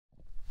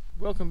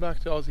Welcome back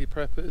to Aussie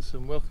Preppers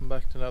and welcome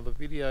back to another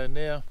video.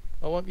 Now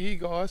I want you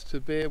guys to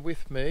bear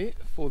with me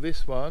for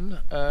this one.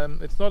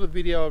 It's not a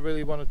video I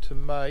really wanted to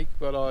make,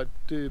 but I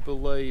do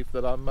believe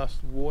that I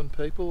must warn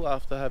people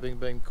after having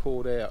been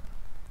called out.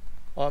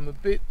 I'm a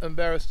bit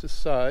embarrassed to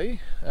say,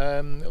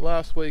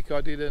 last week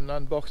I did an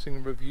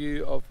unboxing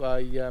review of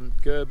a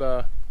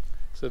Gerber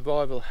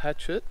survival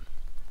hatchet,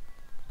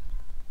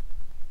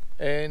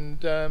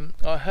 and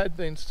I had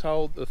been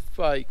told the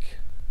fake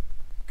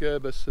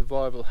Gerber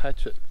survival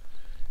hatchet,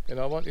 and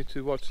I want you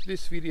to watch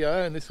this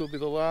video, and this will be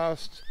the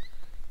last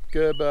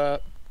Gerber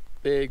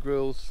Bear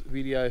Grylls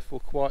video for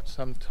quite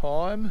some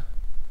time.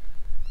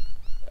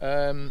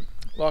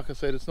 Like I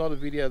said, it's not a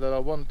video that I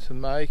want to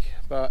make,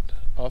 but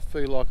I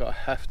feel like I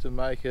have to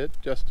make it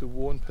just to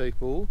warn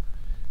people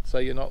so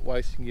you're not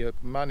wasting your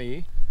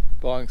money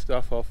buying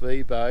stuff off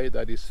eBay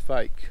that is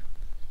fake.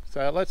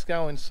 So let's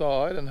go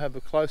inside and have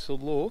a closer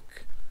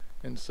look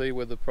and see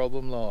where the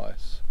problem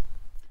lies.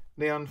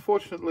 Now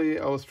unfortunately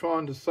I was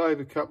trying to save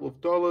a couple of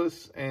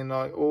dollars and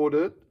I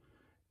ordered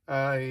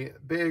a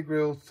Bear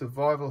Grylls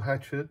survival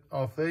hatchet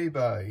off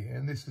eBay,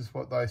 and this is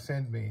what they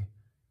sent me.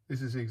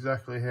 This is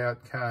exactly how it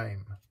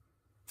came.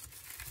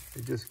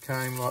 It just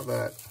came like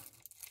that.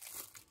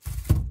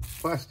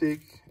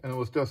 Plastic, and it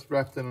was just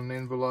wrapped in an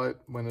envelope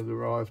when it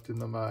arrived in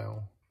the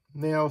mail.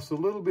 Now I was a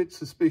little bit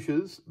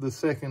suspicious the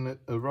second it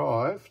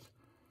arrived,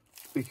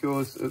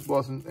 because it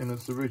wasn't in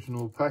its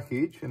original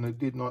package and it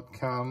did not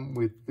come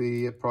with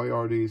the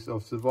priorities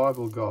of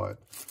survival guide.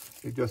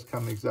 It just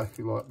come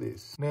exactly like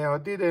this. Now I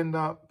did end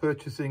up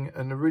purchasing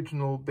an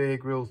original Bear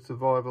Grylls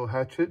survival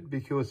hatchet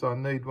because I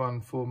need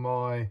one for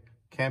my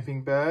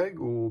camping bag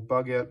or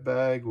bug out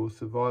bag or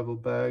survival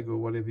bag or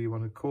whatever you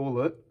want to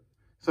call it.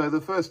 So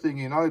the first thing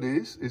you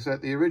notice is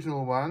that the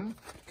original one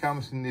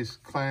comes in this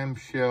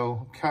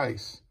clamshell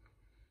case.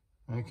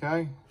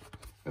 Okay.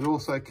 It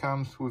also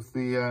comes with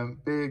the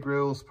Bear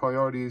Grylls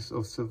Priorities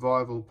of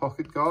Survival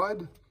Pocket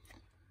Guide.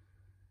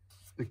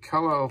 The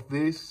colour of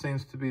this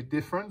seems to be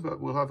different, but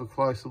we'll have a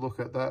closer look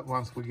at that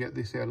once we get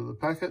this out of the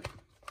packet.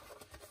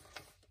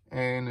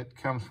 And it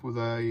comes with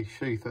a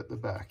sheath at the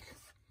back.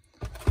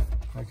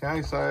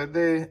 Okay, so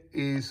there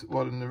is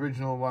what an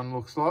original one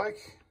looks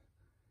like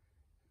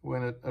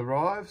when it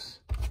arrives.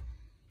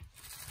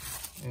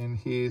 And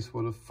here's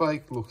what a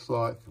fake looks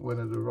like when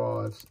it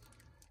arrives.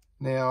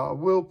 Now, I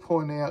will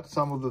point out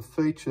some of the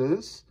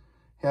features,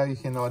 how you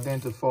can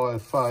identify a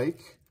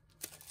fake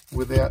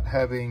without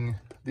having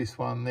this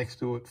one next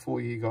to it for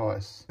you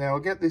guys. Now,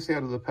 I'll get this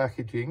out of the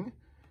packaging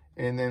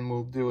and then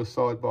we'll do a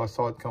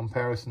side-by-side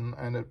comparison,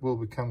 and it will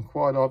become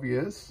quite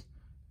obvious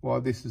why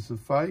this is a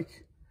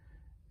fake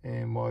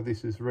and why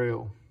this is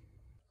real.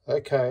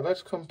 Okay,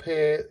 let's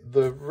compare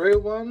the real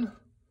one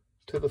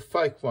to the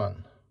fake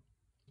one.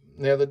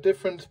 Now the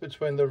difference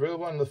between the real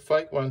one and the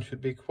fake one should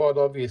be quite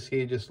obvious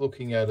here just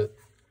looking at it.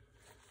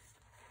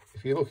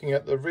 If you're looking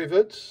at the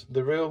rivets,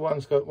 the real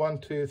one's got 1,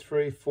 2,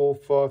 3, 4,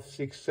 5,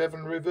 6,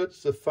 7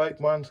 rivets. The fake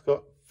one's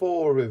got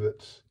 4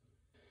 rivets.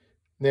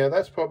 Now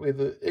that's probably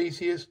the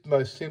easiest,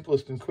 most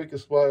simplest and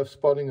quickest way of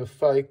spotting a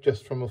fake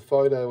just from a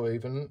photo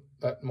even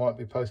that might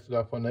be posted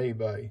up on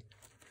eBay.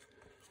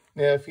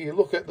 Now if you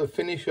look at the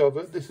finish of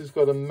it, this has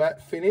got a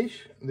matte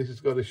finish, this has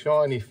got a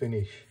shiny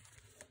finish.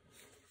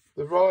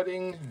 The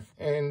writing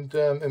and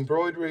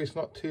embroidery is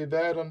not too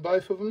bad on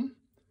both of them.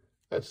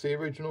 That's the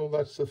original,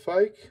 that's the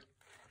fake.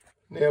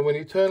 Now when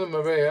you turn them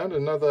around,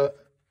 another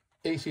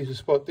easy to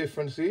spot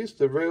difference is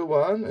the real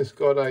one has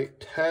got a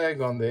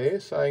tag on there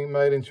saying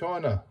made in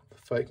China. The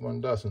fake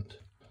one doesn't.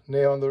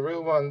 Now on the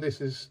real one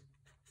this is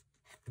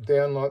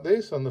down like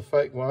this, on the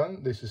fake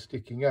one this is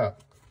sticking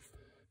up.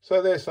 So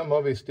there's some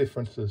obvious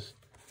differences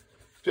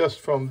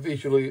just from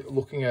visually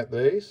looking at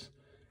these.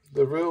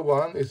 The real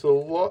one is a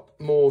lot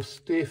more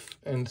stiff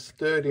and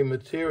sturdy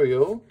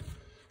material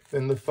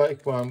than the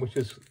fake one, which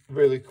is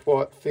really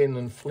quite thin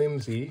and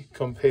flimsy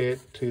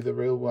compared to the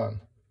real one.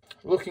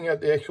 Looking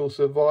at the actual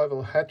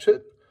survival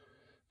hatchet,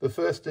 the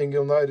first thing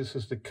you'll notice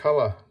is the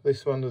colour.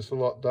 This one is a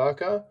lot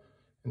darker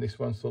and this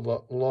one's a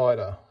lot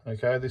lighter,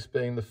 okay, this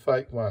being the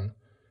fake one.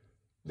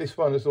 This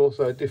one is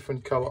also a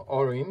different colour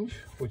orange,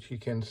 which you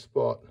can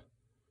spot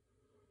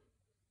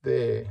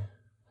there.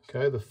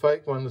 Okay, the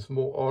fake one is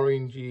more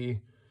orangey,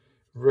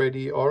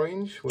 reddy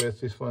orange, whereas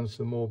this one's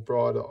the more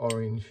brighter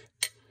orange.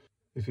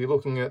 If you're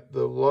looking at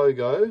the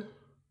logo,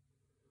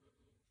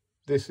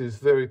 this is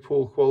very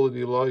poor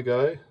quality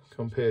logo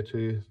compared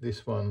to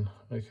this one.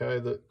 Okay,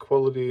 the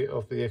quality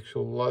of the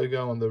actual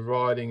logo and the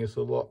writing is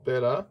a lot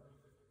better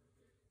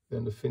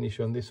than the finish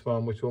on this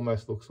one, which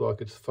almost looks like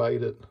it's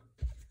faded.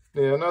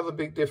 Now another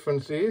big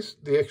difference is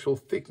the actual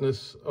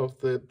thickness of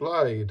the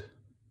blade.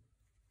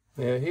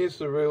 Now here's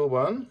the real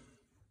one,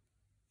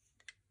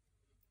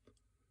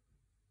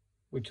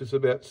 which is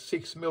about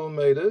 6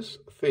 millimeters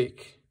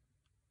thick.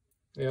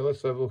 Now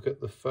let's have a look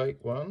at the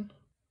fake one,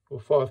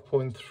 or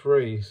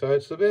 5.3. So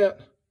it's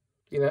about,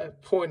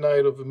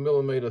 0.8 of a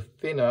millimeter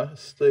thinner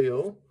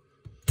steel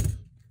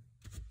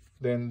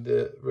than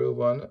the real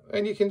one.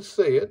 And you can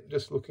see it,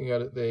 just looking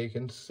at it there, you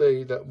can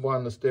see that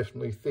one is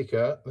definitely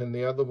thicker than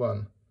the other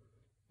one.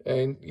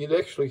 And you'd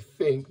actually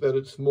think that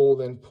it's more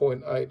than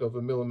 0.8 of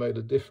a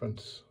millimetre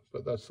difference,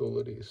 but that's all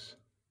it is.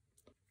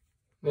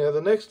 Now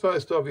the next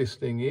most obvious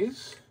thing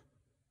is,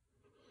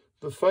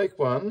 the fake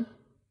one,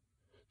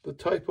 the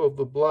tape of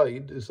the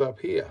blade is up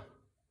here.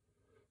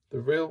 The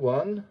real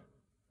one,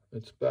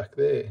 it's back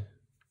there.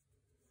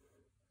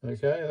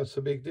 Okay, that's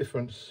a big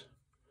difference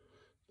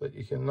that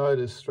you can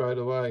notice straight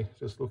away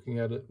just looking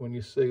at it when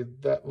you see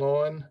that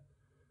line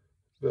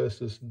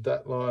versus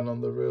that line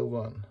on the real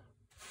one.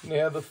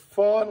 Now the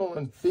final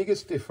and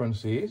biggest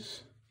difference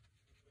is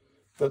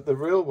that the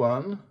real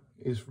one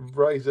is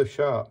razor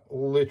sharp,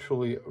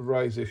 literally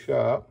razor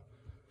sharp,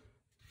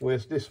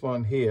 whereas this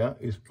one here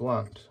is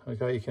blunt.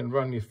 Okay, you can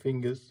run your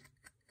fingers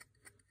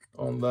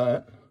on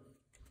that.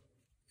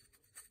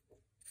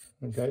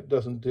 Okay, it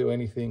doesn't do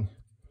anything.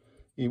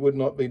 You would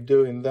not be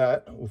doing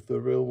that with the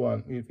real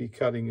one. You'd be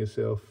cutting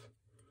yourself.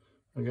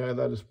 Okay,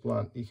 that is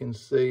blunt. You can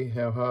see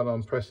how hard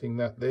I'm pressing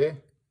that there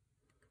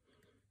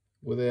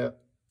without,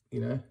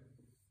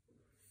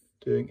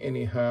 doing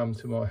any harm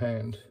to my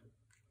hand.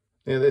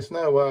 Now, there's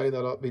no way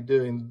that I'd be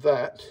doing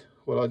that,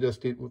 what I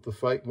just did with the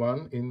fake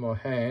one, in my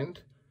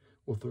hand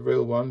with the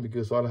real one,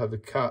 because I'd have a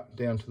cut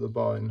down to the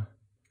bone.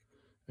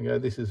 Okay,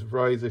 this is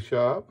razor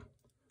sharp,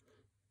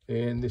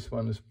 and this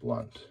one is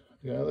blunt.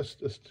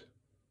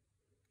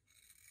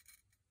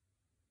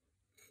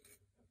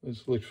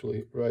 It's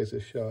literally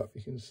razor sharp.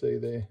 You can see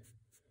there.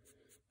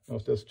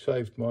 I've just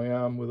shaved my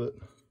arm with it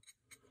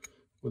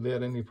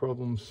without any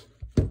problems.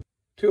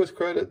 To his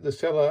credit, the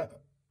seller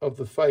of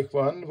the fake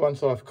one,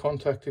 once I've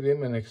contacted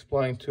him and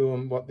explained to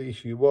him what the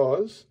issue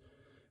was,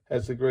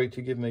 has agreed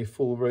to give me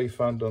full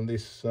refund on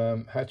this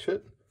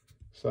hatchet.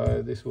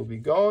 So this will be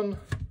gone.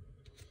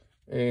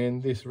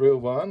 And this real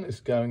one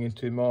is going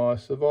into my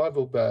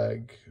survival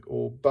bag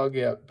or bug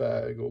out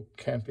bag or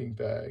camping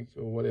bag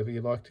or whatever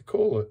you like to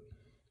call it.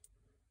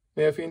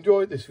 Now, if you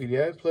enjoyed this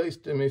video, please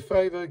do me a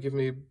favour, give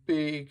me a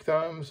big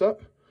thumbs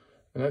up.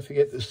 And don't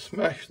forget to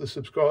smash the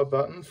subscribe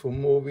button for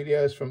more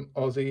videos from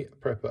Aussie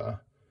Prepper.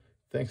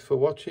 Thanks for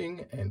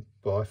watching and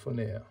bye for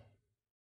now.